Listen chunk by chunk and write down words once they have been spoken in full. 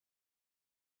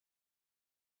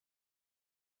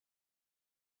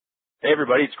Hey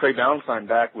everybody, it's Craig Ballantyne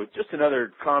back with just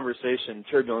another Conversation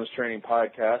Turbulence Training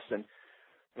podcast. And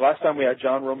last time we had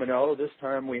John Romaniello. This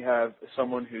time we have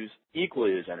someone who's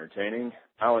equally as entertaining,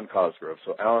 Alan Cosgrove.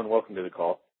 So Alan, welcome to the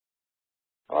call.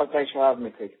 Oh, thanks for having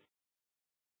me, Craig.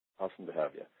 Awesome to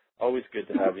have you. Always good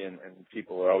to have you, and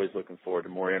people are always looking forward to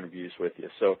more interviews with you.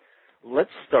 So let's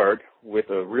start with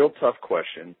a real tough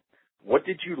question. What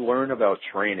did you learn about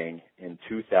training in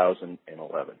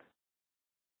 2011?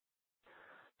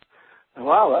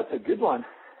 Wow, that's a good one.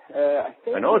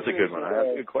 I know it's a good one. I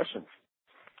ask good questions.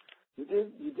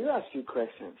 You do ask good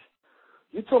questions.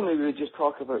 You told me we would just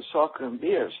talk about soccer and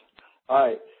beers. All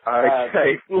right.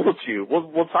 I fooled you.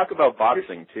 We'll talk about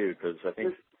boxing too, because I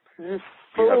think you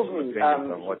fooled me.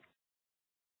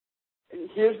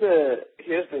 Here's the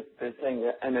thing,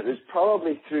 and it was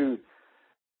probably through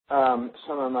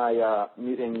some of my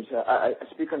meetings. I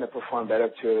speak on the Perform Better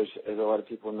tour, as a lot of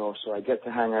people know, so I get to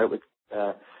hang out with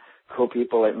cool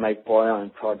people like Mike Boyle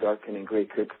and Todd Durkin and Gray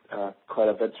Cook quite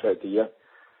a bit throughout the year.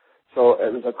 So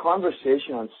it was a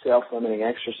conversation on self-limiting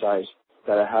exercise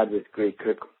that I had with Gray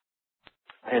Cook.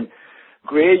 And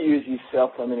Gray uses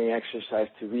self-limiting exercise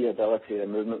to rehabilitate a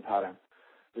movement pattern,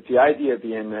 with the idea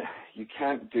being that you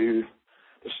can't do,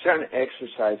 there's certain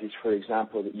exercises, for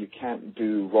example, that you can't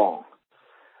do wrong.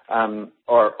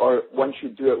 Or once you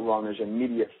do it wrong, there's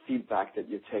immediate feedback that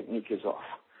your technique is off.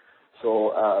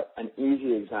 So an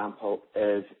easy example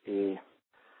is a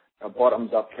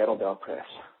bottoms-up kettlebell press.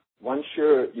 Once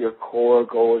your core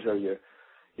goes, or your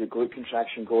glute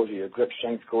contraction goes, or your grip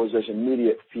strength goes, there's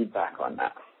immediate feedback on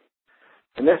that.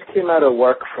 And this came out of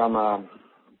work from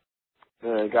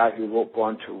the guy who wrote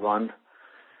Born to Run,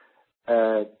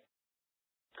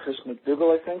 Chris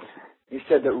McDougall, I think. He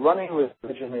said that running was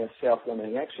originally a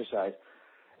self-limiting exercise,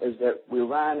 is that we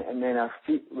ran and then our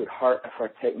feet would hurt if our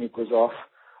technique was off,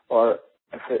 or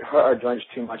if it hurt our joints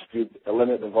too much, we'd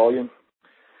limit the volume.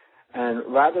 And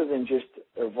rather than just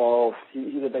evolve,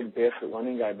 he's a big barefoot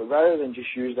running guy, but rather than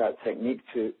just use that technique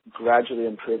to gradually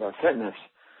improve our fitness,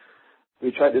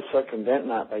 we tried to circumvent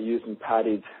that by using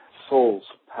padded soles,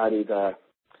 padded,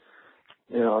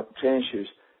 training shoes,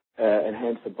 and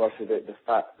hence the birth of the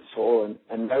fat sole.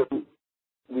 And now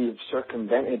we've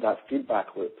circumvented that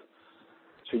feedback loop.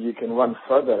 So you can run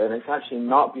further, and it's actually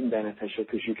not been beneficial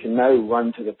because you can now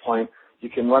run to the point, you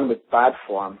can run with bad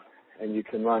form, and you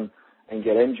can run and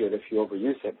get injured if you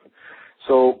overuse it.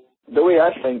 So the way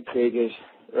I think, Craig, is,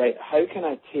 right, how can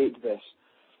I take this?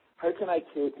 How can I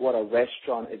take what a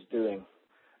restaurant is doing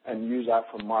and use that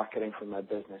for marketing for my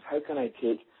business? How can I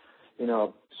take,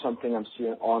 something I'm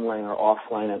seeing online or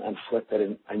offline and flip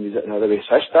it and use it another way?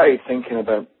 So I started thinking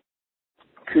about,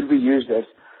 could we use this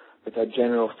with our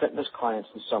general fitness clients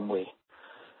in some way?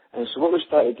 And so what we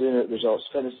started doing at Results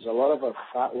Fitness is a lot of our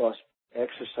fat loss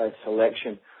exercise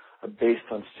selection are based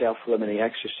on self-limiting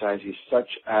exercises such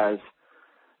as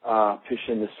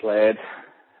pushing the sled,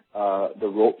 the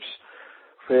ropes,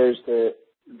 whereas the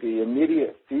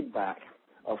immediate feedback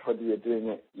of whether you're doing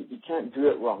it, you can't do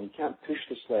it wrong. You can't push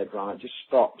the sled wrong. It just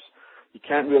stops. You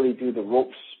can't really do the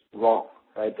ropes wrong,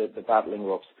 right, the battling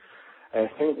ropes.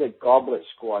 Things like goblet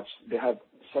squats, they have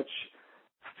such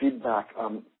feedback.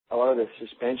 A lot of the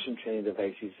suspension training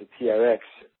devices, the TRX,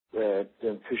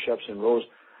 doing push-ups and rows,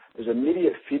 there's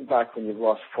immediate feedback when you've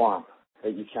lost form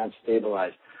that you can't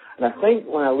stabilize. And I think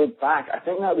when I look back, I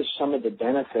think that was some of the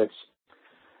benefits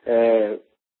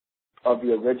of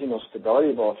the original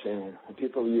stability ball training. When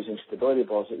people were using stability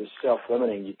balls, it was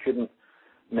self-limiting. You couldn't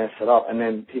mess it up. And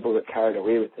then people got carried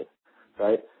away with it,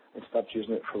 right, and stopped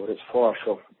using it for what it's for.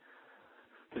 So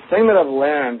the thing that I've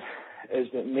learned is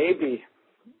that maybe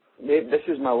this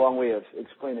is my long way of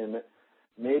explaining that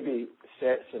maybe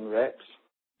sets and reps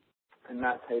and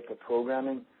that type of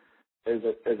programming is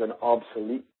an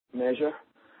obsolete measure.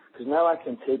 Because now I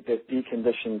can take this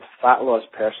deconditioned fat loss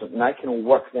person and I can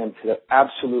work them to the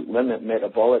absolute limit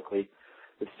metabolically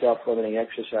with self-limiting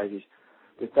exercises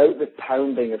without the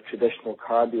pounding of traditional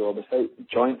cardio, without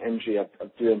joint injury of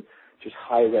doing just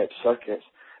high rep circuits.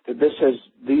 That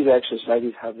these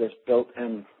exercises have this built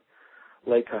in,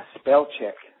 like a spell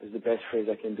check is the best phrase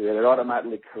I can do. It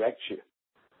automatically corrects you.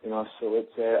 So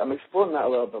it's I'm exploring that a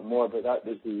little bit more, but that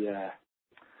was the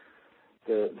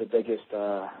biggest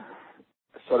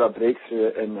sort of breakthrough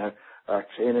in our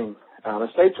training.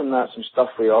 Aside from that, some stuff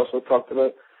we also talked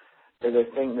about is I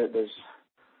think that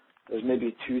there's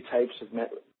maybe two types of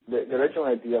the original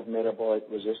idea of metabolic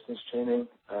resistance training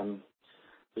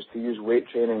was to use weight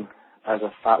training as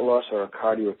a fat loss or a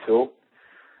cardio tool,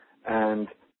 and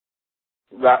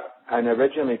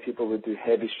originally people would do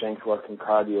heavy strength work and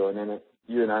cardio, and then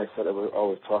you and I sort of were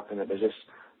always talking that there's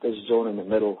this zone in the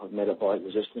middle of metabolic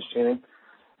resistance training,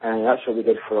 and that's what we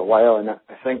did for a while. And I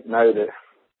think now that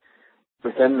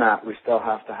within that we still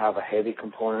have to have a heavy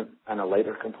component and a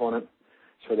lighter component.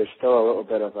 So there's still a little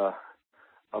bit of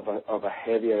a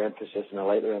heavier emphasis and a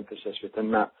lighter emphasis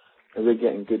within that, and we're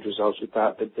getting good results with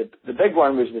that. But the big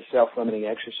one was the self-limiting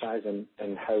exercise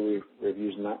and how we're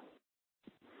using that.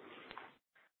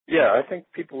 Yeah, I think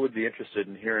people would be interested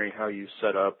in hearing how you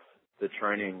set up the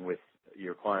training with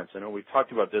your clients. I know we've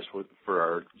talked about this for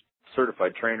our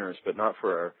certified trainers, but not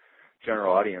for our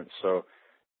general audience. So,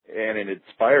 and it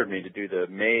inspired me to do the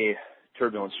May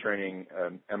turbulence training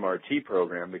MRT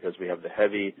program, because we have the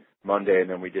heavy Monday, and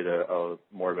then we did a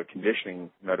more of a conditioning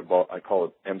I call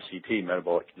it MCT,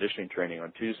 metabolic conditioning training,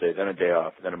 on Tuesday, then a day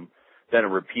off, then a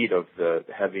repeat of the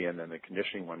heavy and then the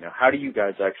conditioning one. Now, how do you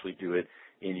guys actually do it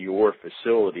in your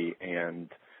facility?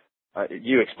 And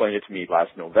you explained it to me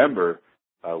last November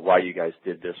why you guys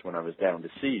did this when I was down to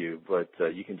see you, but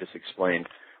you can just explain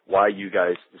why you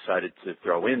guys decided to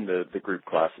throw in the group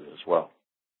classes as well.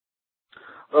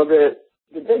 Well, the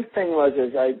big thing was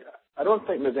I don't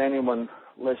think there's anyone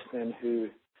listening who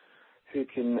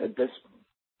can at this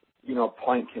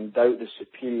point can doubt the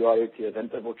superiority of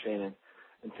interval training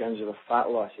in terms of a fat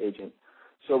loss agent.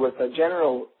 So with our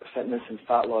general fitness and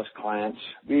fat loss clients,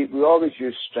 we always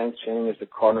use strength training as the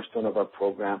cornerstone of our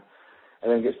program. I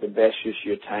think it's the best use of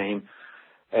your time.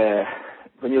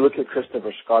 When you look at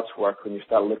Christopher Scott's work, when you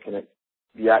start looking at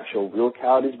the actual real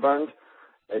calories burned,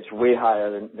 it's way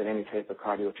higher than any type of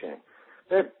cardio training.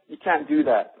 But you can't do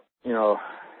that, 4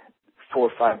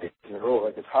 or 5 days in a row.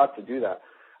 Like, it's hard to do that.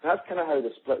 And that's kind of how the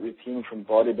split routine from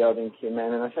bodybuilding came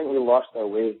in. And I think we lost our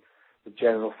way with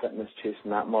general fitness chasing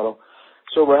that model.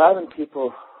 So we're having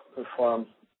people perform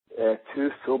 2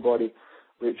 full body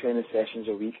weight training sessions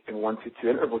a week and 1 to 2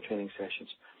 interval training sessions.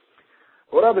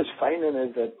 What I was finding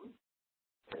is that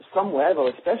at some level,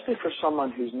 especially for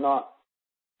someone who's not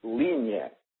lean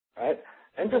yet, right,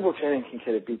 interval training can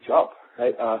kind of beat you up,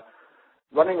 right?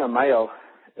 Running a mile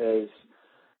is,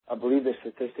 I believe the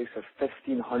statistics are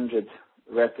 1,500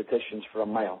 repetitions for a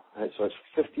mile, right? So it's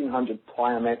 1,500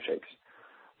 plyometrics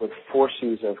with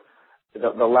forces of,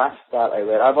 the last stat I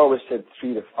read, I've always said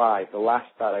 3 to 5. The last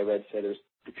stat I read said it was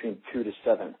between 2 to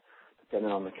 7,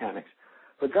 depending on mechanics.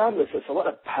 Regardless, it's a lot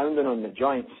of pounding on the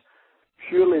joints,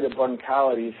 purely to burn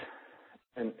calories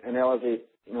and elevate,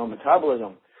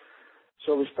 metabolism.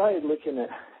 So we started looking at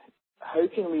how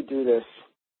can we do this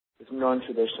with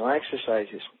non-traditional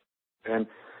exercises. And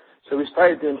so we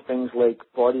started doing things like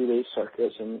body weight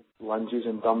circuits and lunges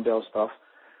and dumbbell stuff.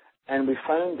 And we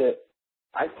found that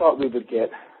I thought we would get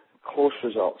close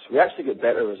results. We actually get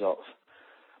better results.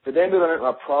 But then we run into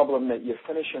a problem that you're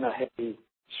finishing a heavy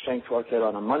strength workout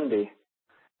on a Monday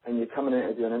and you're coming in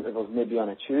to do an interval maybe on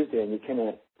a Tuesday and you're kind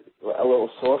of a little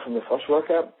sore from the first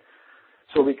workout.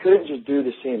 So we couldn't just do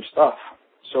the same stuff.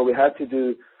 So we had to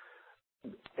do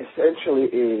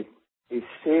essentially a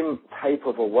same type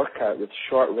of a workout with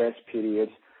short rest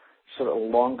periods, sort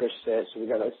of longer sets. So we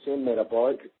got that same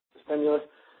metabolic stimulus,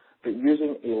 but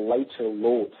using a lighter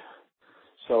load.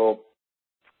 So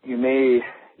you may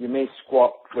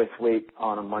squat with weight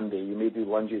on a Monday. You may do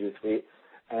lunges with weight,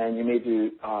 and you may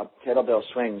do kettlebell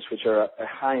swings, which are a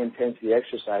high intensity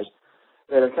exercise.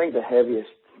 That I think the heaviest,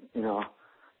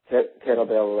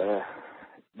 kettlebell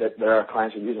that our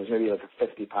clients are using is maybe like a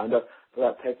 50-pounder for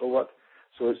that type of work.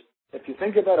 So if you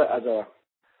think about it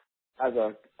as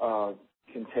a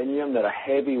continuum, that a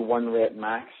heavy 1 rep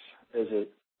max is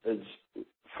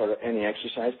for any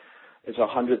exercise is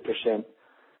 100%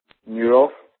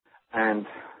 neural, and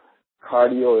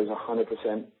cardio is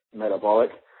 100% metabolic.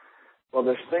 Well,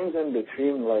 there's things in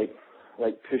between like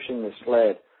pushing the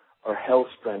sled or hill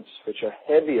sprints, which are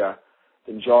heavier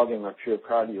than jogging or pure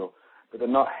cardio, but they're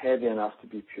not heavy enough to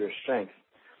be pure strength.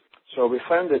 So we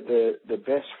found that the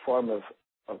best form of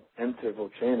interval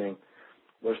training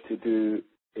was to do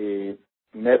a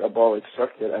metabolic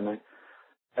circuit, and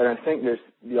I think there's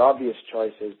the obvious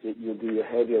choice is that you do your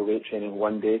heavier weight training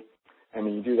one day, and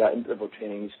when you do that interval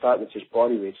training, you start with just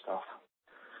body weight stuff,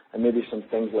 and maybe some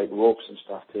things like ropes and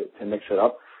stuff to mix it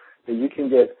up. But you can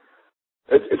get,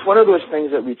 it's one of those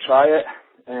things that we try it,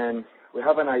 and we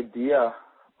have an idea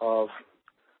of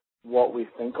what we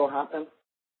think will happen,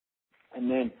 and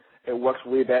then it works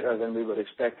way better than we were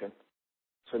expecting.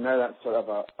 So now that's sort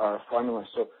of our formula.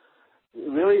 So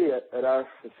really at our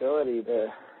facility,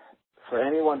 for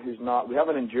anyone who's not, we have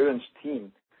an endurance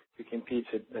team who competes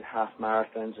at half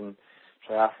marathons and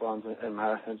triathlons and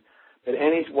marathons. But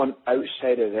anyone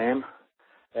outside of them,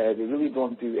 they really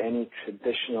don't do any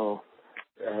traditional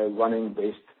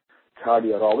running-based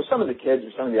cardio at all. With some of the kids,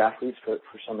 with some of the athletes for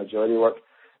some agility work,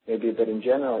 maybe, but in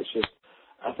general, it's just,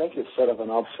 I think it's sort of an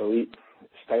obsolete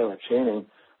style of training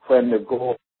when the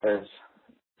goal is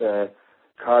the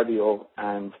cardio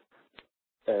and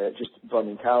just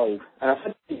burning calories. And I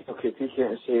think people critique it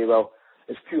and say, well,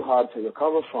 it's too hard to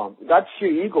recover from. That's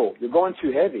your ego. You're going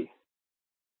too heavy.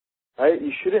 Right?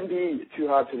 You shouldn't be too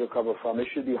hard to recover from. It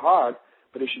should be hard,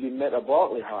 but it should be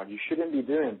metabolically hard. You shouldn't be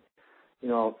doing,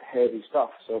 heavy stuff.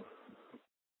 So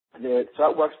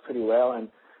that works pretty well. And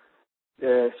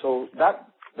so that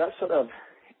sort of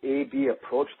A-B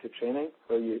approach to training,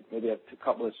 where you maybe have a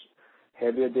couple of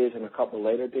heavier days and a couple of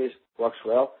lighter days, works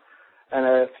well. And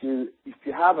if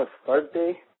you have a third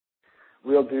day,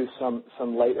 we'll do some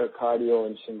lighter cardio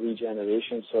and some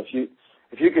regeneration. So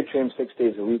if you could train 6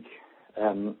 days a week,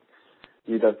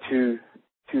 you'd have two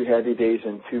heavy days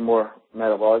and 2 more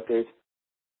metabolic days,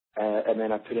 and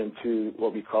then I put in 2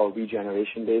 what we call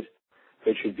regeneration days,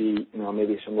 which would be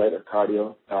maybe some lighter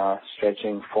cardio,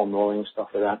 stretching, foam rolling, stuff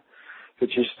like that,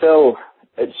 which is still,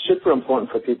 it's super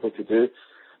important for people to do,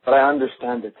 but I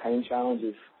understand the time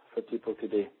challenges for people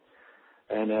today.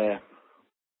 And,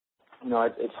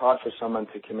 it's hard for someone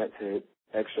to commit to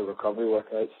extra recovery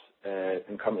workouts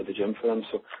and come to the gym for them.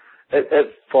 So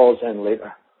it falls in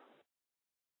later.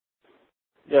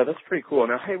 Yeah, that's pretty cool.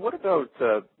 Now, hey, what about,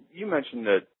 you mentioned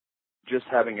that just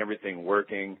having everything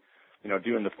working,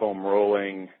 doing the foam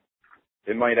rolling,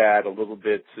 it might add a little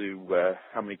bit to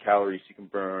how many calories you can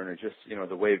burn, or just,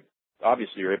 the way,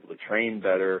 obviously, you're able to train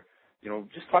better.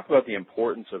 Just talk about the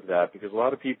importance of that, because a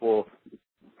lot of people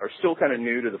are still kind of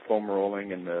new to the foam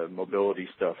rolling and the mobility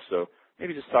stuff. So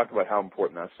maybe just talk about how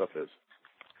important that stuff is.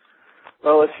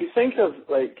 Well, if you think of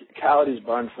like calories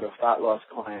burned for a fat loss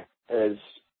client,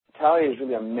 calorie is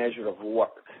really a measure of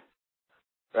work,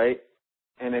 right?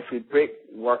 And if we break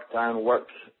work down, work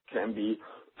can be,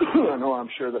 I'm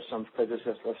sure there's some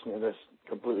physicists listening to this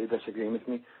completely disagreeing with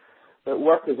me, but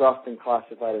work is often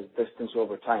classified as distance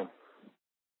over time.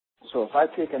 So if I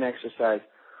take an exercise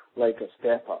like a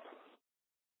step up,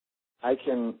 I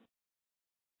can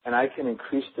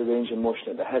increase the range of motion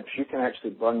at the hips. You can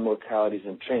actually burn more calories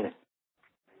in training,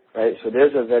 right? So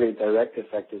there's a very direct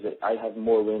effect, is that I have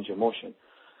more range of motion.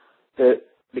 The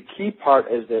key part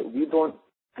is that we don't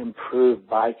improve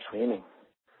by training.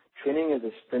 Training is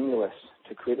a stimulus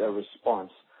to create a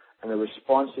response, and the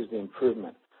response is the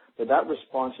improvement. But that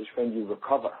response is when you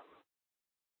recover.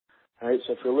 Right?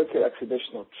 So if we look at a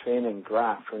traditional training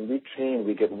graph, when we train,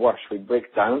 we get worse. We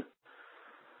break down.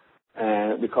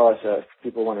 And we call it, if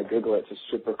people want to Google it, it's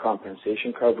a super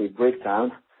compensation curve. We break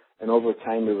down, and over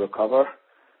time we recover.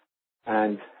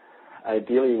 And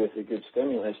ideally, with a good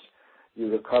stimulus,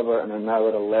 you recover and are now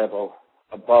at a level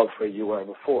above where you were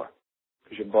before,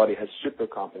 because your body has super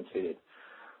compensated.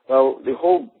 Well, the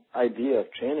whole idea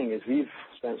of training is we've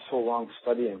spent so long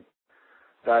studying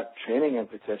that training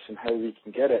impetus and how we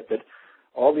can get it, that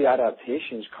all the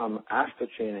adaptations come after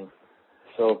training.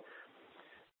 So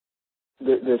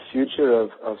the future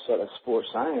of sort of sports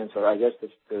science, or I guess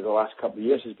the last couple of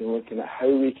years, has been looking at how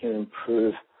we can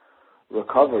improve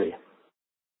recovery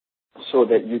so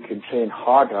that you can train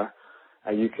harder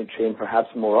and you can train perhaps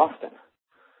more often,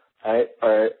 right?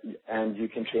 And you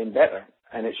can train better.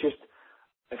 And it's just,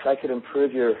 if I could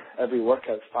improve your every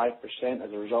workout 5%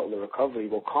 as a result of the recovery,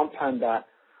 we'll compound that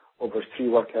over 3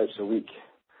 workouts a week,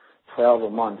 12 a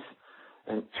month,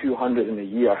 and 200 in a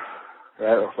year,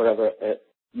 right, or whatever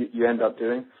you end up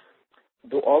doing.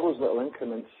 All those little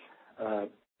increments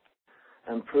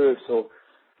improve. So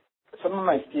some of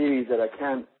my theories that I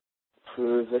can't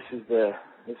prove, this is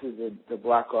the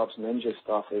Black Ops Ninja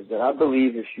stuff, is that I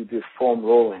believe if you do foam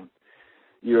rolling,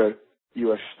 you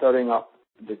are stirring up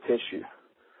the tissue.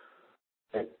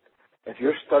 If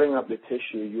you're stirring up the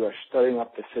tissue, you are stirring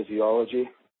up the physiology,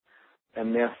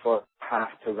 and therefore have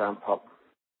to ramp up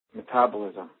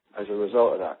metabolism as a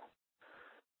result of that.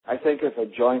 I think if a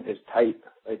joint is tight,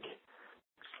 like,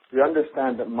 we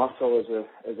understand that muscle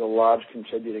is a large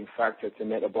contributing factor to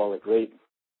metabolic rate.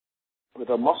 But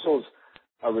the muscles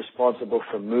are responsible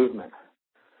for movement.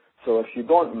 So if you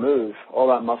don't move, all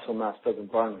that muscle mass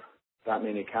doesn't burn that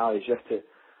many calories.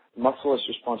 Muscle is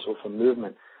responsible for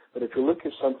movement. But if you look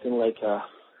at something like a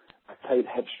tight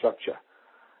hip structure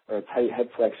or a tight hip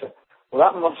flexor, well,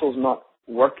 that muscle's not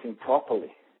working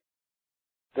properly.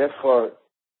 Therefore,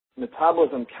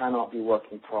 metabolism cannot be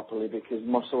working properly because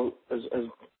muscle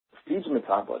feeds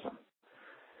metabolism.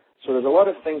 So there's a lot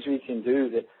of things we can do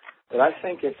that I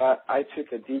think if I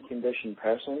took a deconditioned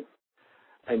person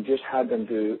and just had them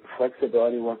do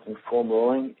flexibility work and foam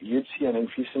rolling, you'd see an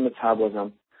increase in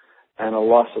metabolism and a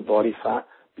loss of body fat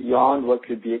beyond what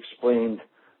could be explained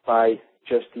by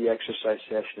just the exercise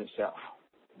session itself.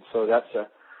 So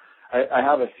I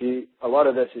have a lot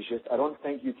of this is just, I don't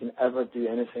think you can ever do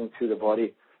anything to the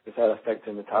body without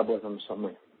affecting metabolism in some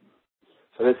way.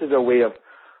 So this is a way of,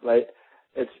 like,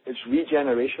 it's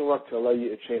regeneration work to allow you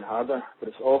to train harder, but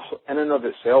it's also, in and of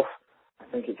itself, I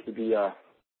think it could be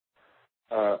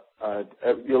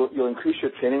you'll increase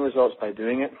your training results by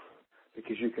doing it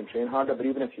because you can train harder, but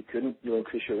even if you couldn't, you'll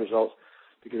increase your results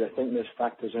because I think this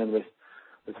factors in with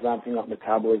ramping up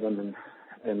metabolism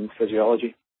and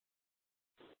physiology.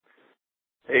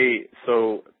 Hey,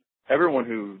 so everyone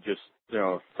who just,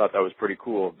 thought that was pretty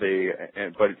cool, but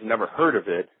has never heard of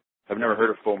it, have never heard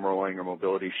of foam rolling or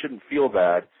mobility, shouldn't feel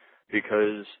bad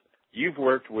because you've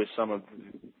worked with some of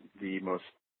the most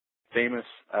famous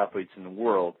athletes in the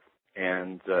world,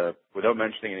 and without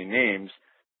mentioning any names,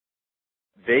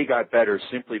 they got better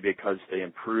simply because they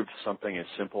improved something as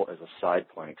simple as a side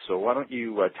plank. So why don't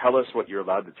you tell us what you're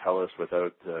allowed to tell us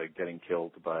without getting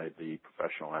killed by the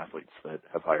professional athletes that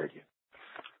have hired you?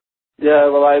 Yeah,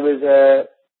 well, I was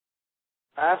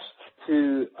asked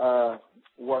to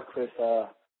work with a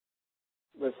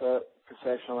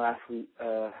professional athlete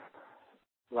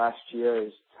last year.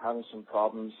 He's having some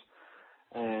problems,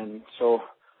 and so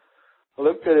I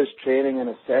looked at his training and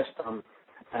assessed him,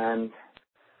 and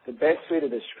the best way to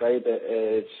describe it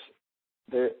is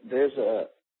there's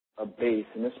a base,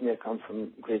 and this may have come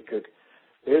from Gray Cook.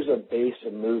 There's a base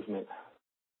of movement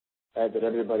that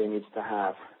everybody needs to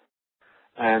have,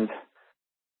 and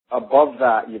above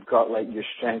that you've got like your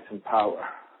strength and power,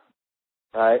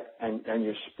 right, and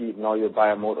your speed and all your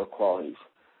biomotor qualities,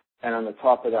 and on the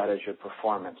top of that is your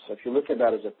performance. So if you look at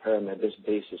that as a pyramid, this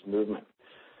base is movement.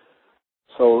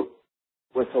 So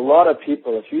with a lot of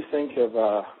people, if you think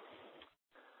of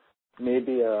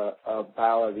maybe a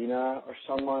ballerina or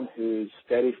someone who's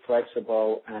very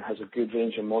flexible and has a good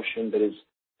range of motion but is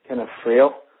kind of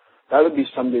frail, that would be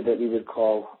somebody that we would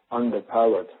call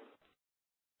underpowered.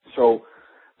 So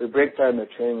we break down their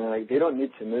training and like they don't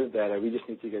need to move better, we just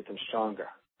need to get them stronger.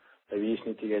 Like, we just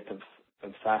need to get them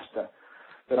faster.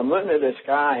 But I'm looking at this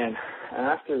guy and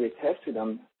after we tested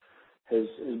him, his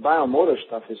biomotor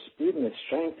stuff, his speed and his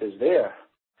strength is there.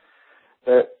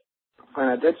 But when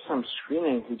I did some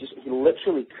screening, he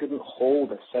literally couldn't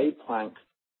hold a side plank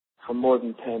for more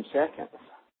than 10 seconds.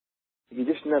 He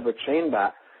just never trained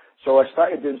that. So I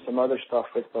started doing some other stuff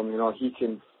with him.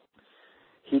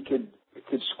 He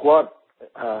could squat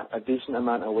a decent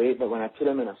amount of weight, but when I put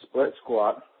him in a split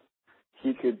squat,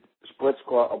 he could split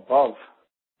squat above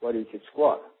what he could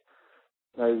squat.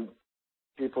 Now,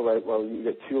 people are like, well, you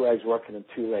get two legs working and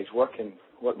two legs working.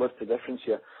 What's the difference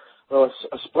here? Well,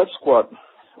 a split squat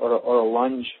or a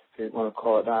lunge, if you want to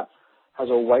call it that, has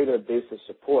a wider base of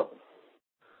support.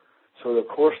 So the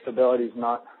core stability is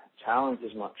not challenged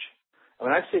as much. And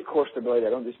when I say core stability, I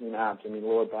don't just mean abs. I mean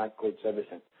lower back, glutes,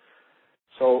 everything.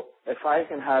 So if I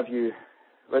can have you,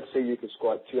 let's say you could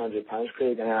squat 200 pounds,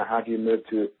 Craig, and I have you move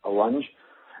to a lunge.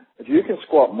 If you can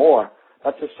squat more,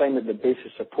 that's a sign that the base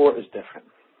of support is different.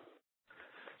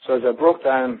 So as I broke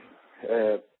down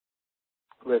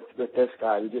with this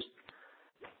guy,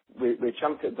 we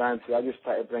chunked it down to, I just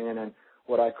started bringing in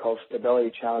what I call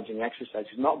stability challenging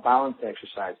exercises, not balanced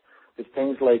exercise. It's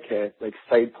things like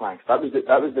side planks. That was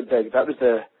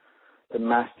the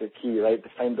master key, right? To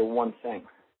find the one thing.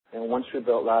 And once we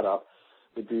built that up,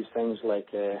 we do things like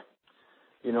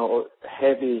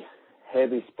heavy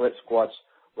split squats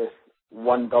with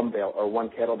one dumbbell or one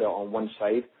kettlebell on one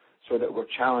side, so that we're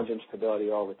challenging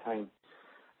stability all the time.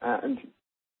 And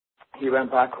he went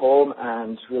back home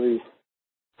and really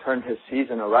turned his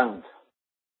season around.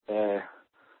 I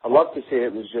love to say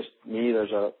it was just me.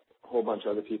 There's a whole bunch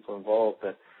of other people involved,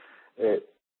 but it's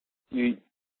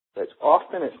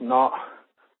not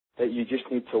that you just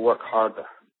need to work harder,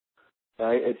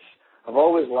 right? I've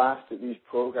always laughed at these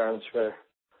programs where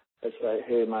it's like,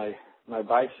 hey, my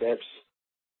biceps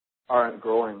aren't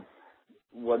growing.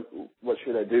 What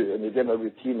should I do? And they give a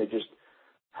routine that just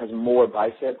has more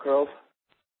bicep curls.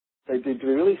 Like, do we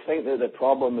really think that the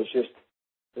problem is just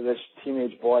that this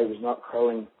teenage boy was not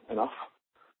curling enough,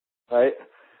 right?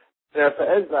 And if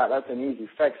it is that, that's an easy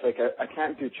fix. Like, I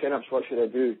can't do chin-ups. What should I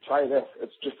do? Try this.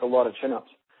 It's just a lot of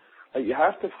chin-ups. Like, you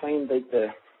have to find like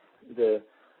the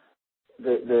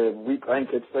weak link.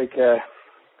 It's like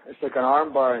an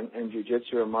arm bar in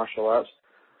jiu-jitsu or martial arts.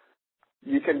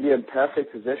 You can be in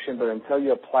perfect position, but until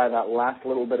you apply that last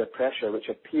little bit of pressure, which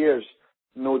appears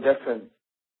no different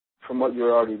from what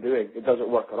you're already doing, it doesn't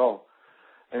work at all.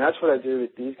 And that's what I do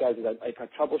with these guys. Is I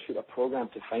troubleshoot a program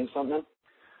to find something.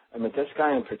 And with this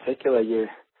guy in particular,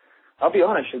 I'll be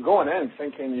honest, you're going in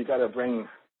thinking you got to bring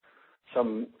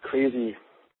some crazy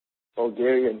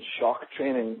Bulgarian shock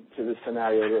training to the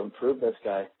scenario to improve this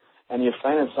guy, and you're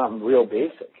finding something real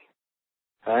basic,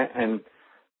 right? And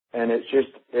it's just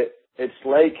it's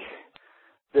like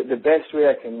the best way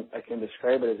I can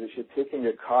describe it is you're taking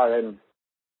your car in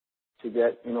to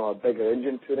get a bigger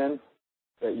engine put in,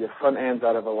 that your front end's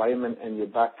out of alignment and your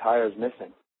back tire's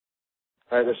missing.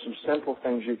 Right? There's some simple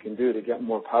things you can do to get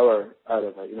more power out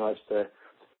of it. It's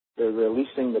the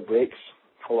releasing the brakes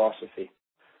philosophy.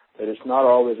 That it's not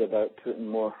always about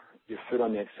putting your foot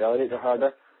on the accelerator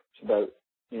harder. It's about,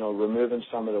 removing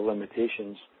some of the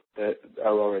limitations that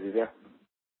are already there.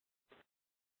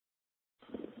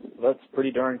 That's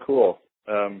pretty darn cool.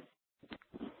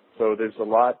 So there's a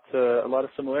lot of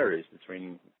similarities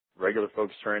between regular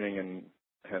folks training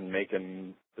and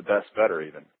making the best better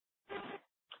even.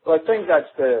 Well, I think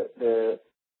that's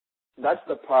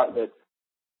the part that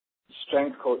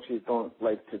strength coaches don't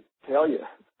like to tell you.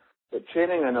 But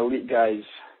training an elite guy's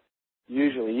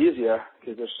usually easier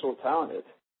because they're so talented,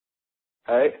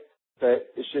 right?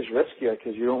 But it's just riskier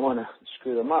because you don't want to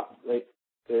screw them up. Like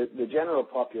the general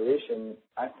population,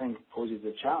 I think, poses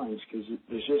a challenge because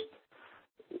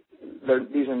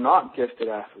these are not gifted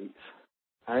athletes,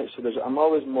 right? So I'm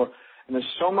always more, and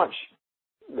there's so much.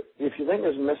 If you think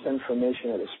there's misinformation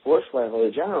at the sports level,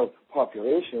 the general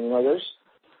population,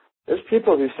 there's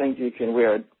people who think you can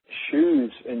wear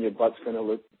shoes and your butt's going to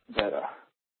look better.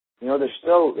 There's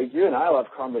still, like you and I will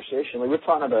have conversation. Like we're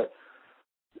talking about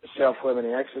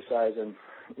self-limiting exercise and,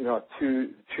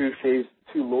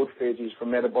 two load phases for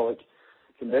metabolic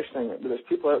conditioning. But there's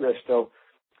people out there still,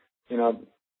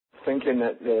 thinking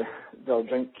that they'll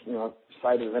drink,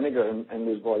 cider vinegar and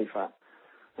lose body fat.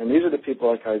 And these are the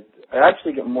people I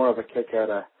actually get more of a kick out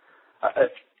of.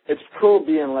 It's cool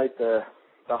being like the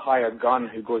hired gun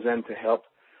who goes in to help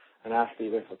an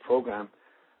athlete with a program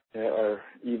or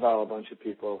eval a bunch of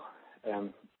people.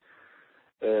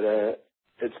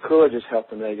 It's cooler just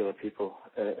helping regular people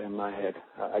in my head.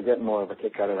 I get more of a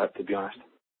kick out of that, to be honest.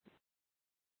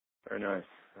 Very nice,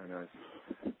 very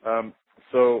nice.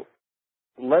 So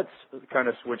let's kind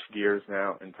of switch gears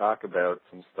now and talk about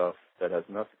some stuff that has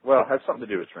something to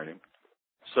do with training.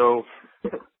 So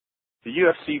the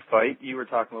UFC fight, you were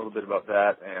talking a little bit about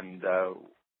that and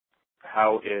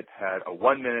how it had a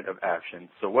 1 minute of action.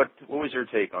 So what was your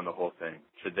take on the whole thing?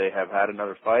 Should they have had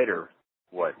another fight or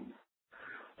what?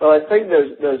 Well, I think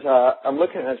I'm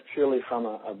looking at this purely from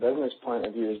a business point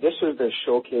of view. This was the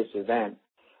showcase event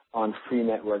on Free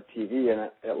Network TV, and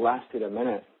it lasted a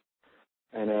minute.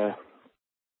 And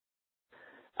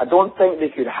I don't think they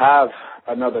could have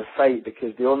another fight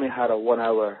because they only had a 1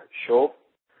 hour show,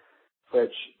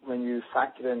 which when you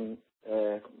factor in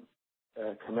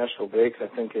commercial breaks, I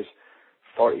think is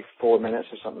 44 minutes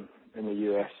or something in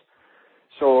the US.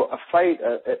 So a fight,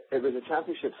 it was a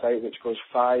championship fight which goes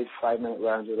 5-minute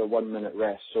rounds with a 1 minute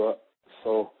rest.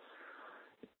 So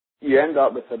you end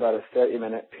up with about a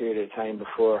 30-minute period of time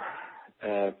before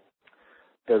the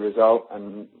result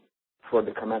and before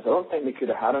the commence. I don't think they could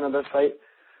have had another fight,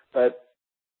 but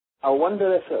I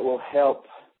wonder if it will help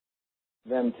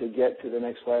them to get to the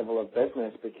next level of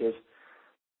business because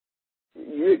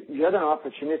you had an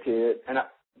opportunity, and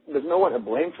there's no one to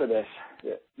blame for this.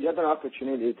 You had an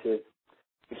opportunity to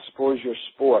expose your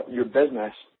sport, your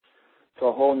business, to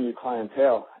a whole new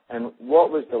clientele. And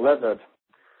what was delivered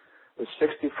was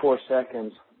 64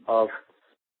 seconds of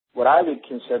what I would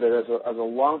consider as a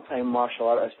long-time martial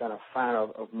artist and a fan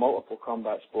of multiple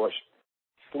combat sports,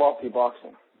 sloppy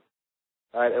boxing.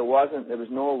 Right? There was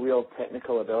no real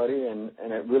technical ability, and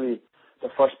it really, the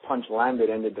first punch landed,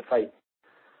 ended the fight.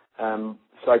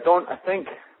 So I think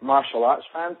martial arts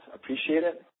fans appreciate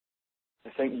it.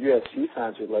 I think UFC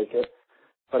fans would like it.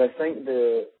 But I think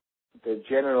the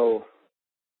general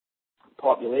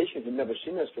population who've never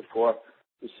seen this before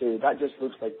would say that just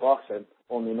looks like boxing,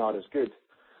 only not as good.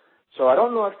 So I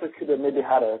don't know if they could have maybe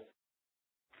had a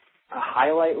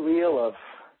highlight reel of,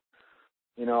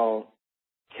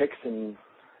 kicks and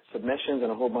submissions and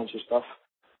a whole bunch of stuff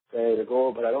ready to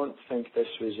go. But I don't think this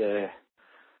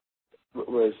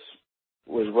was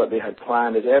what they had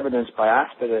planned. As evidenced by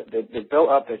Aspen, they built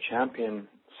up their champion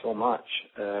so much.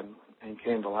 And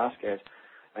Cain Velasquez,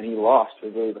 and he lost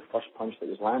with really the first punch that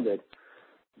was landed.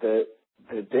 The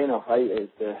Dana White is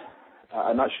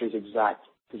I'm not sure his exact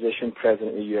position, president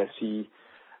of the UFC,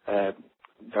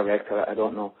 director, I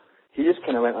don't know. He just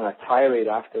kind of went on a tirade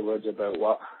afterwards about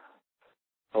what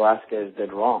Velasquez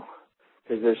did wrong.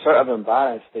 Because they're sort of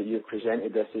embarrassed that you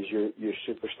presented this as your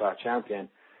superstar champion,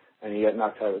 and he got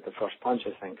knocked out with the first punch,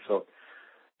 I think. So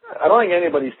I don't think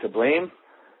anybody's to blame.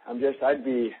 I'd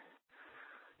be,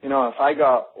 if I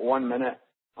got 1 minute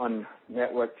on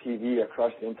network TV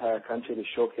across the entire country to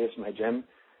showcase my gym,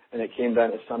 and it came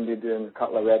down to somebody doing a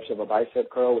couple of reps of a bicep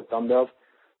curl with dumbbells,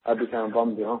 I'd be kind of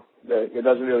bummed, you know. It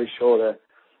doesn't really show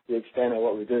the extent of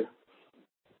what we do.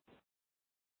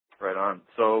 Right on.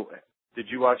 So, did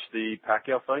you watch the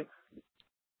Pacquiao fight?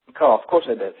 Oh, of course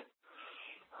I did.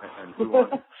 And who won?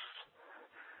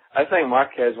 I think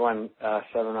Marquez won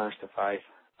 7-5.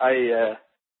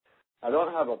 I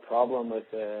don't have a problem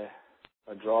with a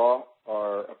draw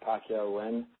or a Pacquiao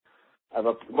win.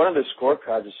 One of the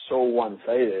scorecards is so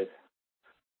one-sided.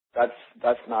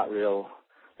 That's not real.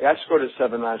 Like, I scored it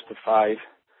 7-5.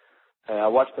 I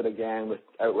watched it again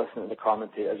without listening to the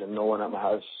commentators and no one at my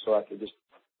house, so I could just,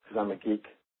 because I'm a geek,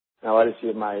 and I wanted to see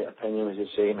if my opinion was the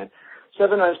same. And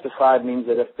 7-5 means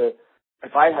that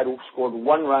if I had scored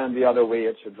one round the other way,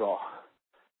 it's a draw.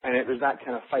 And it was that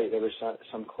kind of fight. There was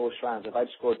some close rounds. If I'd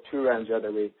scored 2 rounds the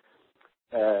other way,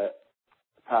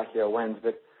 Pacquiao wins.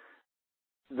 But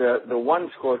the one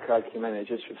scorecard came in, it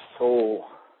just was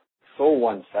so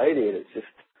one-sided. It's just,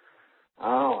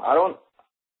 I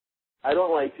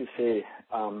don't like to say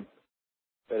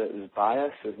that it was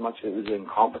biased as much as it was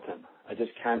incompetent. I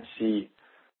just can't see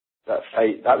that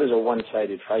fight. That was a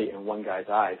one-sided fight in one guy's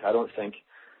eyes. I don't think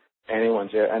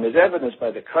anyone's there. And there's evidence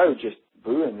by the crowd just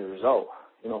booing the result.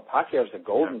 You know, Pacquiao's the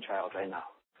golden child right now.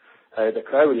 The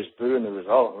crowd were just booing the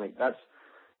result. And like, that's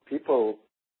people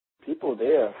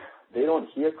there. They don't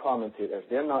hear commentators.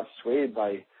 They're not swayed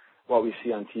by what we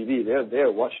see on TV.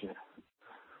 They're watching it.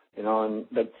 You know,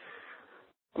 but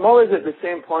I'm always at the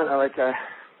same point. I like a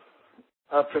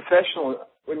professional.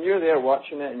 When you're there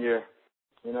watching it and you're,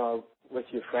 you know, with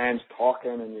your friends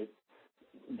talking and you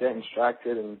get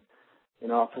distracted, and you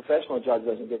know, a professional judge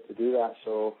doesn't get to do that.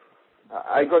 So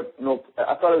I thought it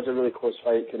was a really close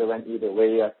fight. Could have went either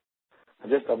way.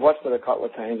 I've watched it a couple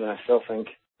of times and I still think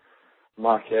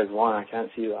Marquez won. I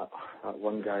can't see that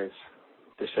one guy's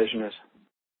decision is.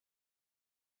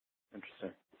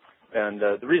 Interesting. And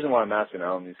the reason why I'm asking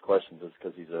Alan these questions is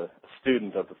because he's a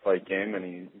student of the fight game, and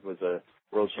he was a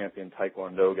world champion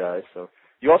Taekwondo guy. So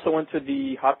you also went to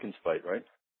the Hopkins fight, right?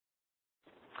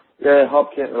 Yeah,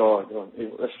 Hopkins.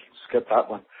 Let's skip that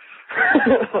one.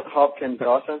 Hopkins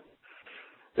Dawson.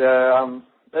 Yeah,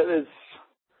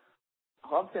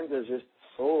 Hopkins is just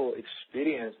so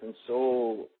experienced and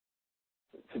so,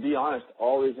 to be honest,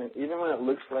 always even when it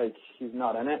looks like he's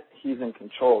not in it, he's in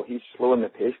control. He's slowing the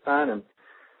pace down,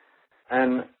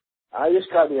 and I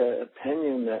just got the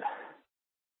opinion that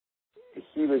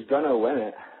he was gonna win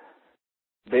it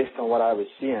based on what I was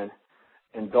seeing,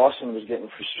 and Dawson was getting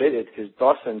frustrated because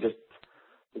Dawson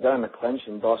we got in the clinch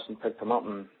and Dawson picked him up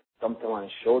and dumped him on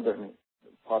his shoulder and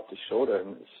popped his shoulder,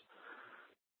 and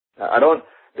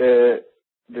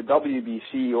the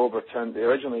WBC overturned. They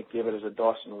originally gave it as a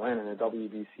Dawson win, and the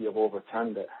WBC have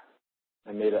overturned it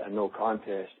and made it a no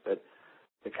contest. But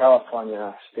the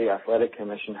California State Athletic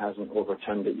Commission hasn't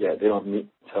overturned it yet. They don't meet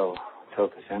till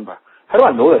December. How do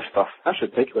I know this stuff? That's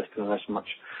ridiculous to know this much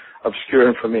obscure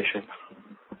information.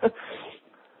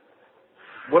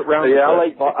 What round? Yeah, I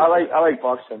like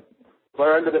boxing. What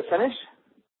round did it finish?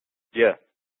 Yeah.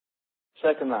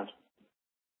 Second round.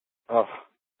 Oh,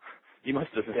 you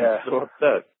must have been so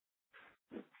upset.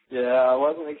 Yeah, I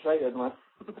wasn't excited, man.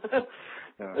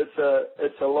 Yeah.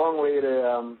 It's a long way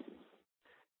to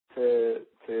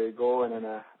go in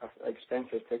an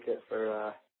expensive ticket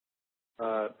for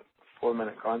a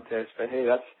 4-minute contest. But hey,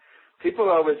 people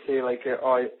always say like,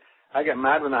 oh, I get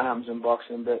mad when that happens in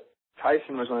boxing, but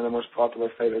Tyson was one of the most popular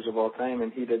fighters of all time,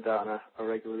 and he did that on a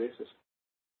regular basis.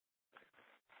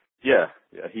 Yeah,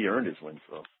 he earned his win,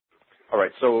 so. All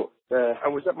right, so I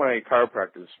was at my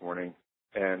chiropractor this morning,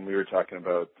 and we were talking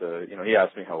about, he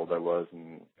asked me how old I was,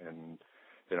 and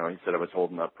he said I was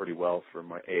holding up pretty well for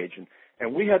my age,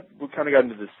 and we kind of got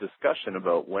into this discussion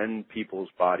about when people's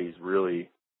bodies really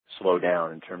slow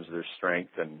down in terms of their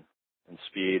strength and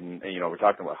speed, and we're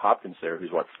talking about Hopkins there,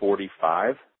 who's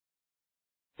 45?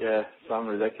 Yeah,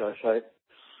 something ridiculous, right?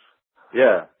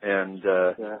 Yeah, and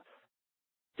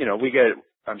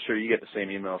I'm sure you get the same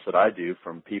emails that I do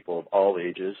from people of all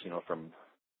ages, from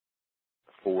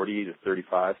 40 to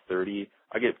 35, 30.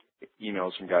 I get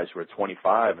emails from guys who are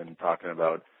 25 and talking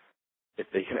about if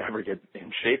they can ever get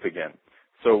in shape again.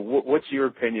 So what's your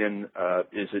opinion?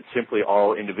 Is it simply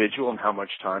all individual and how much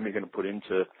time you're going to put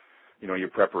into, your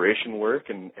preparation work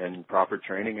and proper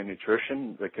training and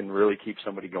nutrition that can really keep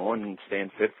somebody going and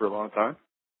staying fit for a long time?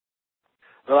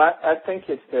 Well, I think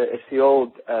it's the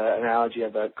old analogy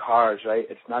about cars, right?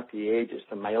 It's not the age, it's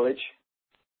the mileage.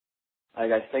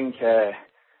 Like, I think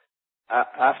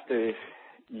after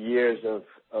years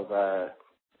of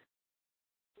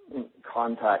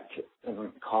contact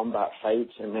and combat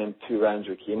fights and then 2 rounds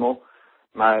of chemo,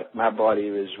 my body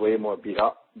was way more beat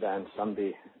up than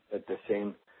somebody at the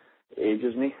same age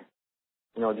as me,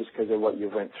 just because of what you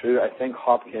went through. I think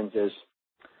Hopkins is,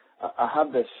 I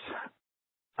have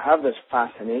this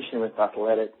fascination with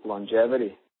athletic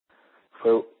longevity.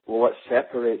 For what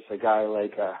separates a guy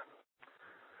like a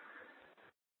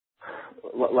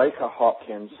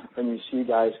Hopkins, when you see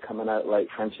guys coming out like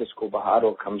Francisco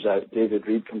Bajado comes out, David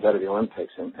Reed comes out of the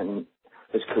Olympics, and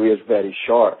his career is very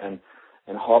short, and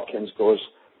Hopkins goes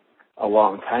a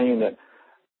long time. That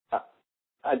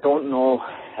I don't know.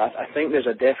 I think there's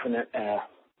a definite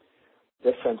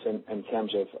difference in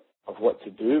terms of what to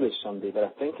do with somebody, but I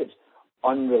think it's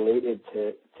unrelated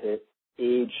to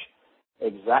age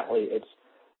exactly. It's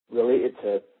related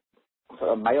to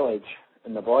sort of mileage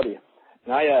in the body.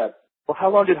 And well, how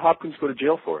long did Hopkins go to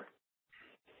jail for?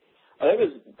 I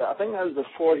think that was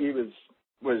before he was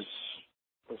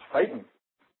fighting.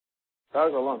 That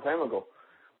was a long time ago.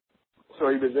 So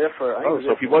he was there for.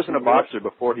 So he wasn't a boxer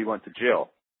before he went to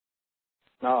jail.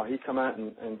 No, he come out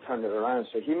and turned it around.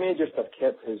 So he may just have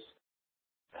kept his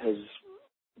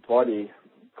body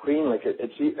clean. Like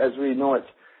it's as we know,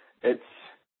 it's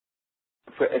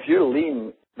if you're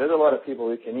lean, there's a lot of people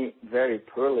who can eat very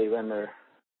poorly when they're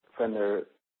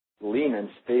lean and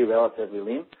stay relatively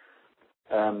lean.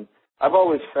 I've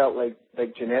always felt like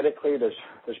genetically there's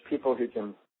people who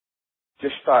can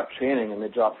just start training and they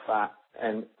drop fat,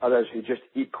 and others who just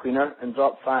eat cleaner and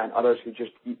drop fat, and others who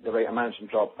just eat the right amounts and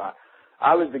drop fat.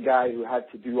 I was the guy who had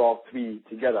to do all three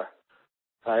together,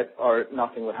 right, or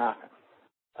nothing would happen.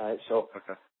 Right? So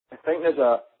okay. I think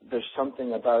there's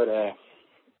something about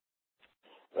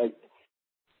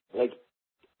like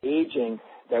aging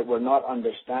that we're not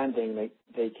understanding. Like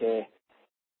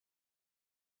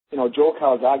Joe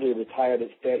Calzaghe retired at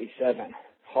 37.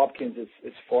 Hopkins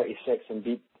is 46 and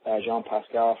beat Jean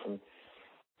Pascal from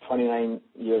 29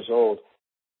 years old.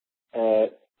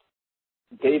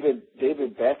 David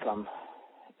Beckham,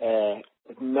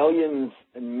 with millions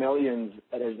and millions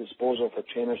at his disposal for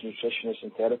trainers, nutritionists,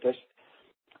 and therapists,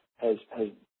 has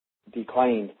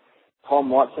declined. Tom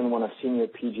Watson won a senior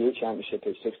PGA championship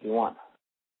at 61.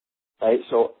 Right?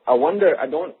 So I wonder,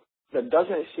 there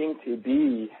doesn't seem to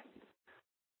be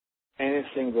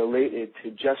anything related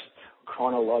to just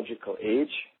chronological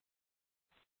age.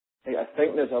 I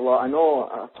think there's a lot. I know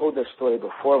I've told this story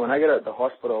before. When I got out of the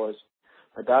hospital,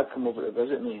 my dad come over to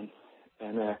visit me,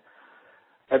 and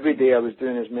every day I was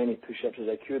doing as many push-ups as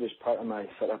I could as part of my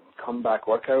sort of comeback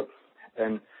workout.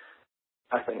 And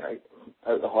I think out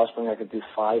of the hospital I could do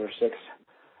 5 or 6,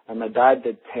 and my dad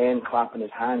did 10 clapping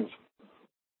his hands.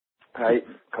 Right,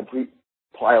 complete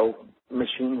plyo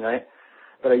machine, right?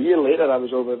 But a year later, I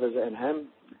was over visiting him,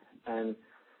 and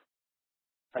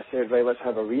I said, right, let's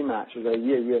have a rematch. It was a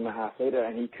year and a half later,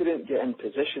 and he couldn't get in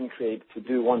position, Craig, to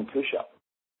do one push-up.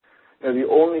 Now, the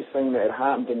only thing that had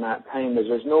happened in that time is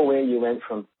there's no way you went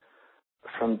from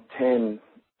 10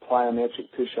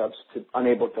 plyometric push-ups to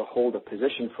unable to hold a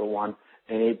position for one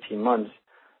in 18 months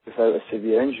without a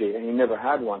severe injury, and he never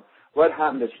had one. What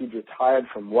happened is he'd retired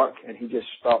from work, and he just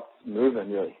stopped moving,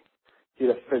 really. He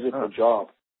had a physical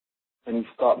job, and he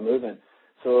stopped moving.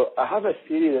 So I have a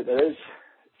theory that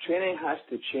training has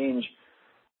to change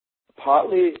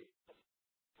partly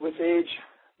with age,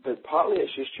 but partly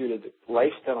it's just due to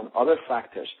lifestyle and other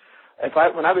factors.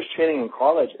 When I was training in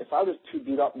college, if I was too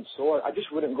beat up and sore, I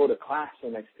just wouldn't go to class the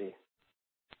next day.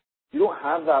 You don't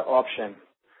have that option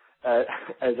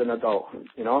as an adult,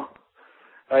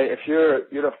 Right, if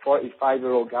you're a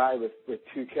 45-year-old guy with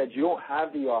 2 kids, you don't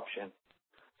have the option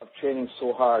of training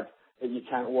so hard that you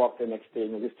can't walk the next day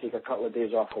and you just take a couple of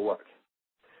days off of work.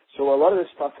 So a lot of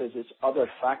this stuff it's other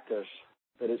factors,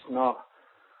 that it's not,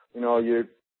 you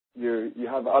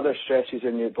have other stresses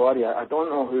in your body. I don't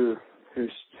know who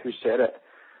said it.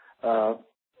 Poneman,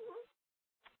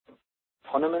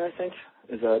 I think,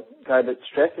 is a guy that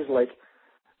stress is like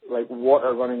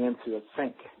water running into a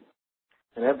sink.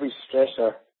 And every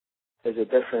stressor is a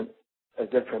different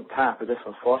tap, a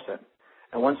different faucet.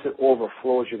 And once it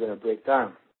overflows, you're going to break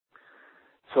down.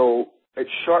 So it's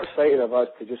short-sighted of us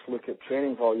to just look at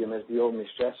training volume as the only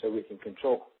stressor we can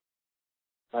control.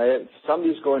 If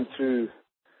somebody's going through,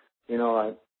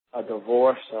 a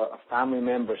divorce, a family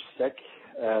member's sick,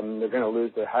 they're going to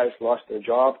lose their house, lost their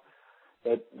job,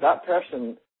 that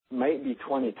person might be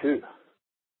 22,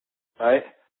 right?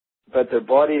 But their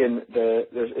body is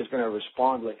going to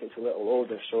respond like it's a little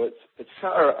older. So it's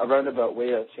sort of a roundabout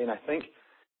way of saying I think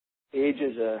age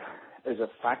is a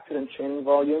factor in training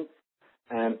volume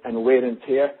and wear and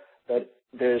tear. But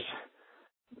there's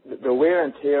the wear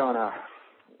and tear on a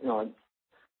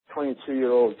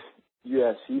 22-year-old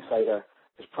UFC fighter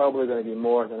is probably going to be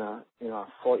more than a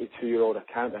 42-year-old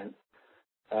accountant,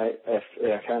 if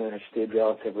the accountant has stayed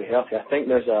relatively healthy. I think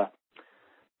there's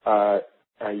a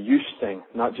use thing,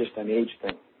 not just an age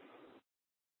thing.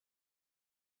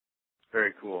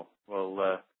 Very cool.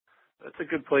 Well, that's a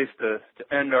good place to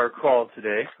end our call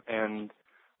today, and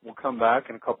we'll come back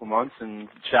in a couple months and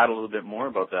chat a little bit more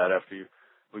about that after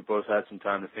we both had some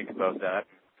time to think about that.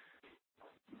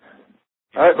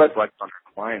 All right, but reflect on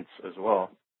our clients as well.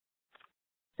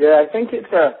 Yeah, I think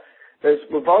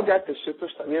we've all got the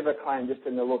superstar. We have a client just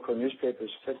in the local newspaper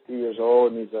who's 50 years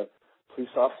old, and he's a police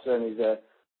officer, and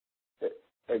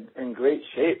he's in great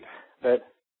shape. But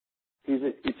he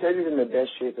says he's in the best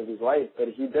shape of his life, but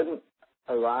he didn't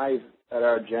arrive at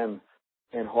our gym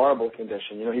in horrible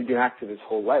condition. He'd been active his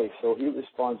whole life, so he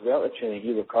responds well to training.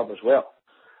 He recovers well.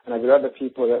 And I've got other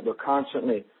people that were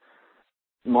constantly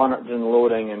monitoring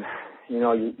loading, and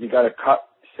you got to cut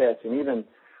sets, and even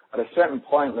at a certain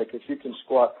point, like if you can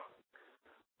squat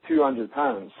 200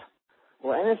 pounds,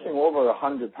 well, anything over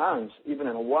 100 pounds, even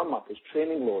in a warm-up, is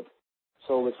training load.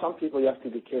 So with some people, you have to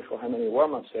be careful how many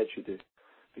warm-up sets you do,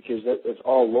 because it's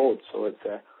all load. So it's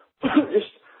just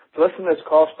to listen to this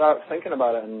call, start thinking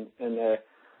about it, and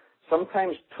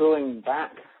sometimes pulling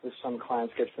back with some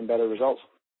clients gets them better results.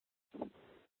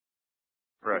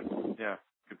 Right. Yeah.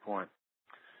 Good point.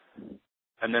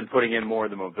 And then putting in more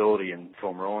of the mobility and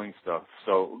foam rolling stuff.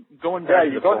 So going back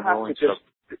to the foam rolling stuff.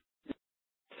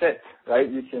 Sit, right?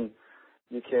 You can.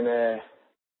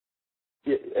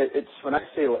 It's when I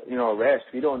say rest,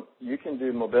 you can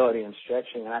do mobility and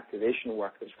stretching and activation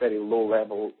work that's very low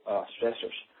level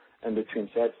stressors in between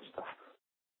sets and stuff.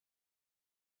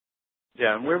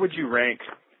 Yeah, and where would you rank,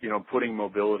 putting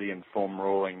mobility and foam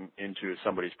rolling into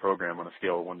somebody's program on a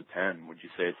scale of 1 to 10? Would you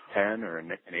say it's 10 or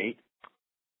an 8?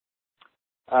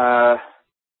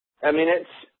 I mean,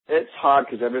 it's hard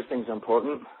because everything's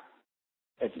important.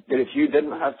 If you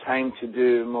didn't have time to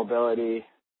do mobility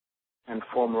and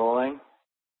foam rolling,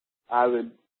 I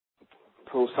would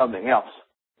pull something else.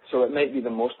 So it might be the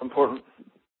most important.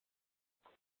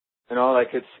 I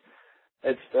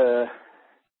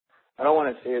don't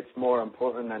want to say it's more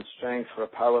important than strength for a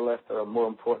power lifter or more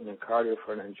important than cardio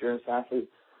for an endurance athlete.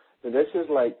 But this is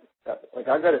like I've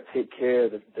got to take care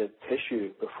of the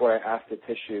tissue before I ask the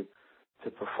tissue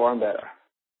to perform better.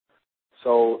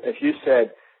 So if you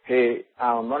said, hey,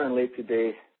 I'm running late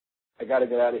today, I got to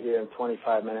get out of here in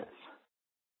 25 minutes,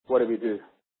 what do we do?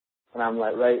 And I'm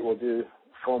like, right, we'll do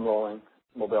foam rolling,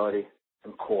 mobility,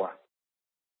 and core.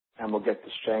 And we'll get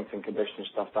the strength and conditioning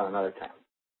stuff done another time.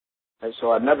 And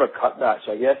so I'd never cut that.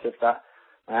 So I guess if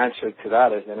my answer to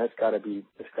that is, then it's got to be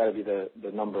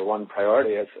the number one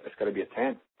priority. It's got to be a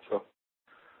 10. So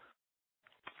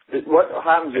what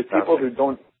happens with people who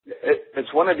don't?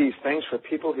 It's one of these things for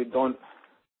people who don't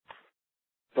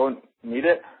need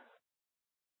it,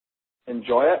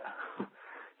 enjoy it.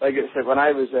 Like I said, when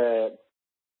I was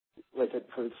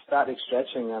for static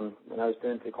stretching, when I was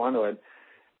doing taekwondo,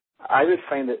 I would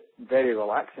find it very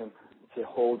relaxing to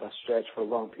hold a stretch for a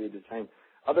long period of time.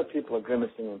 Other people are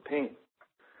grimacing in pain.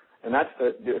 And that's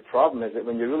the problem, is that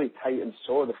when you're really tight and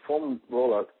sore, the foam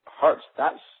roller hurts.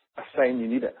 That's a sign you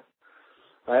need it.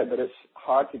 Right? But it's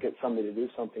hard to get somebody to do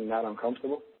something that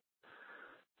uncomfortable.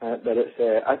 But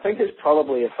I think it's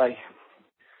probably if I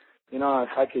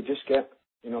could just get,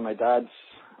 my dad's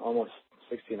almost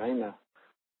 69 now.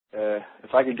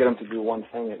 If I could get him to do one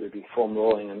thing, it would be foam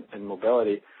rolling and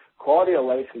mobility. Quality of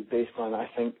life is based on, I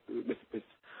think, with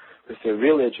the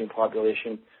real aging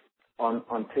population,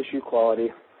 on tissue quality,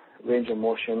 range of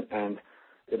motion, and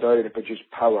the ability to produce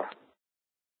power.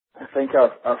 I think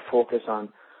our focus on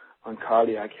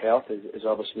cardiac health is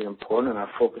obviously important, and our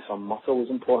focus on muscle is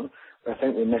important, but I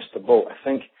think we missed the boat. I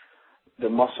think the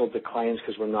muscle declines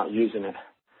because we're not using it.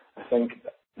 I think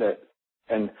that,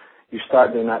 and you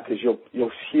start doing that because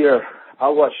you'll hear,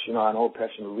 I'll watch, an old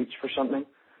person reach for something,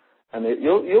 and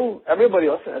everybody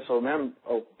listening to this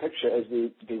will picture it as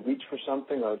they reach for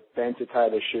something or bend to tie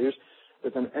their shoes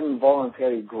with an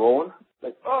involuntary groan,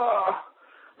 like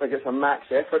it's a max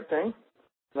effort thing.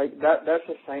 Like that's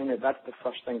a sign that that's the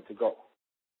first thing to go.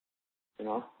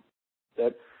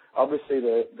 That obviously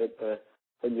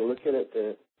when you look at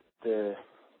it,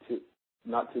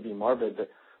 not to be morbid, but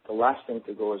the last thing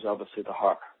to go is obviously the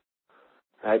heart.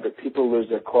 Right? But people lose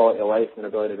their quality of life and their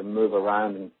ability to move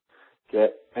around and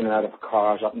get in and out of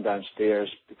cars, up and down stairs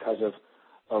because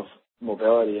of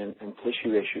mobility and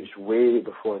tissue issues way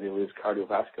before they lose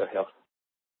cardiovascular health.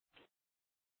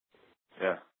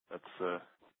 Yeah,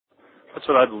 that's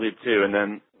what I believe too. And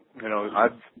then,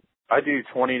 I do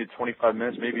 20 to 25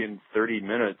 minutes, maybe in 30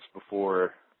 minutes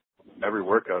before every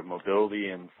workout, mobility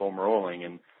and foam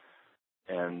rolling,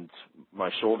 and my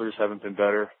shoulders haven't been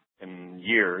better in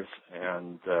years,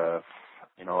 and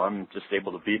I'm just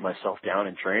able to beat myself down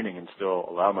in training and still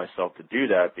allow myself to do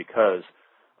that because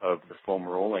of the foam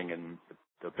rolling and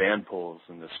the band pulls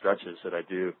and the stretches that I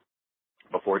do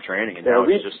before training. And now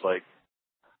it's just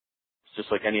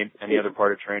like any other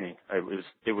part of training. It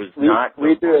was not the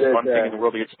most fun thing in the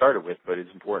world to get started with, but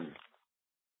it's important.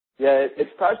 Yeah, it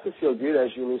starts to feel good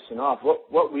as you loosen off.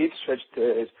 What we've switched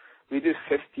to is we do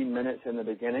 15 minutes in the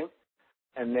beginning,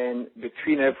 and then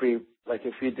between every, like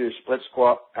if we do split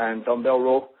squat and dumbbell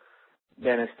row,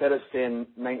 then instead of saying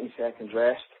 90 seconds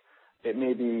rest, it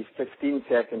may be 15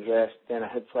 seconds rest, then a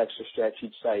hip flexor stretch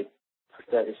each side for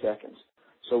 30 seconds.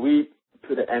 So we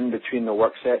put it in between the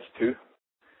work sets too,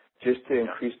 just to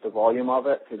increase the volume of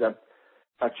it, because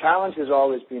our challenge has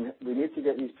always been we need to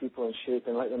get these people in shape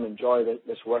and let them enjoy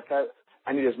this workout.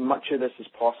 I need as much of this as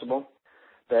possible,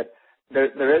 but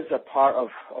there is a part of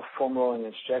foam rolling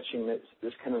and stretching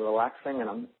that's kind of relaxing,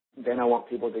 and then I want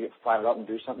people to get fired up and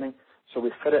do something. So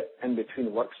we fit it in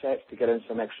between work sets to get in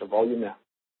some extra volume there.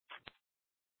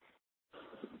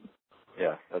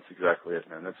 Yeah, that's exactly it,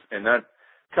 man. That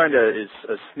kind of is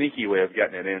a sneaky way of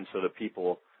getting it in so that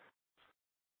people,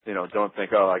 don't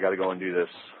think, I got to go and do this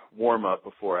warm-up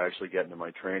before I actually get into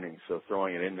my training. So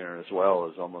throwing it in there as well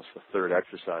is almost the third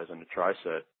exercise in the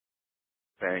tricep.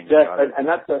 Bang. Yeah, and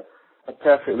that's a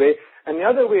perfect way. And the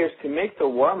other way is to make the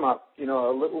warm-up, a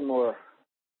little more.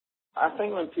 I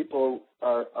think when people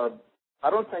I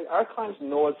don't think our clients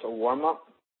know it's a warm-up,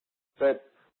 but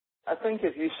I think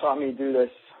if you saw me do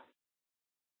this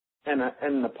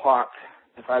in the park,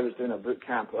 if I was doing a boot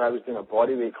camp or I was doing a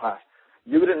bodyweight class,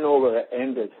 you wouldn't know where it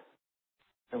ended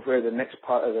and where the next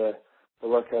part of the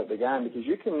workout began, because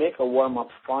you can make a warm-up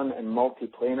fun and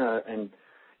multi-planar, and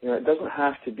it doesn't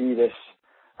have to be this.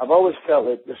 I've always felt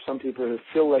that there's some people who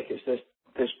feel like it's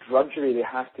this drudgery they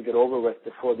have to get over with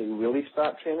before they really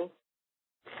start training.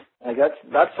 Like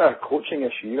that's our coaching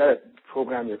issue. You got to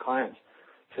program your clients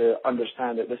to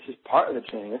understand that this is part of the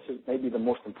training. This is maybe the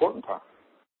most important part.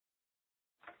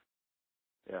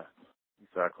 Yeah,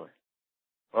 exactly.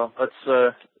 Well,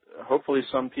 let's hopefully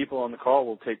some people on the call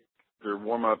will take their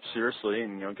warm-up seriously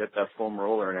and get that foam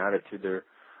roller and add it to their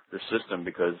system,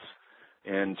 because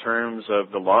in terms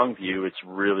of the long view, it's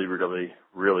really, really,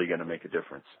 really going to make a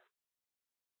difference.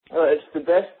 It's the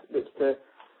best. It's the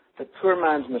poor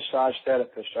man's massage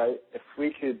therapist, right? If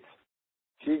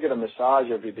you get a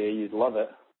massage every day, you'd love it,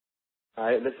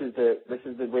 right? This is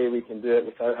the way we can do it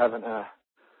without having to,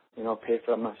 pay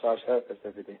for a massage therapist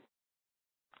every day.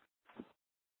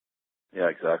 Yeah,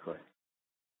 exactly.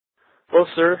 Well,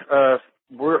 sir,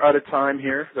 we're out of time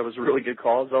here. That was a really good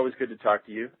call. It's always good to talk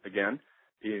to you again,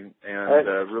 and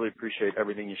really appreciate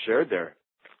everything you shared there.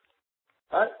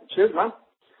 All right. Cheers, man.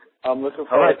 I'm looking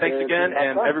forward. All right, thanks again,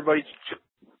 and everybody.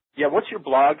 Yeah, what's your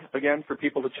blog again for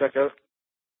people to check out?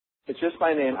 It's just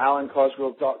my name,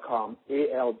 AlanCosgrove.com.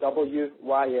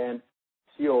 ALWYNCOSGROVE.com.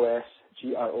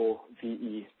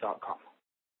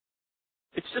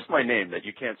 It's just my name that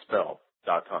you can't spell.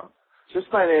 .com. Just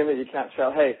my name that you can't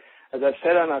spell. Hey, as I've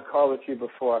said on our call with you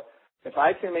before, if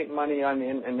I can make money on the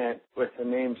internet with a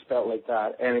name spelled like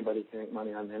that, anybody can make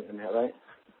money on the internet, right?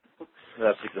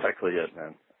 That's exactly it,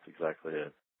 man. That's exactly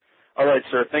it. All right,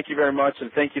 sir. Thank you very much, and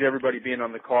thank you to everybody being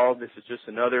on the call. This is just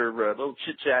another little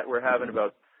chit-chat we're having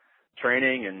about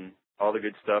training and all the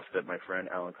good stuff that my friend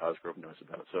Alan Cosgrove knows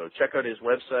about. So check out his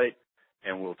website,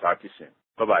 and we'll talk to you soon.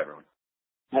 Bye-bye, everyone.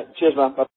 Cheers, man. Bye.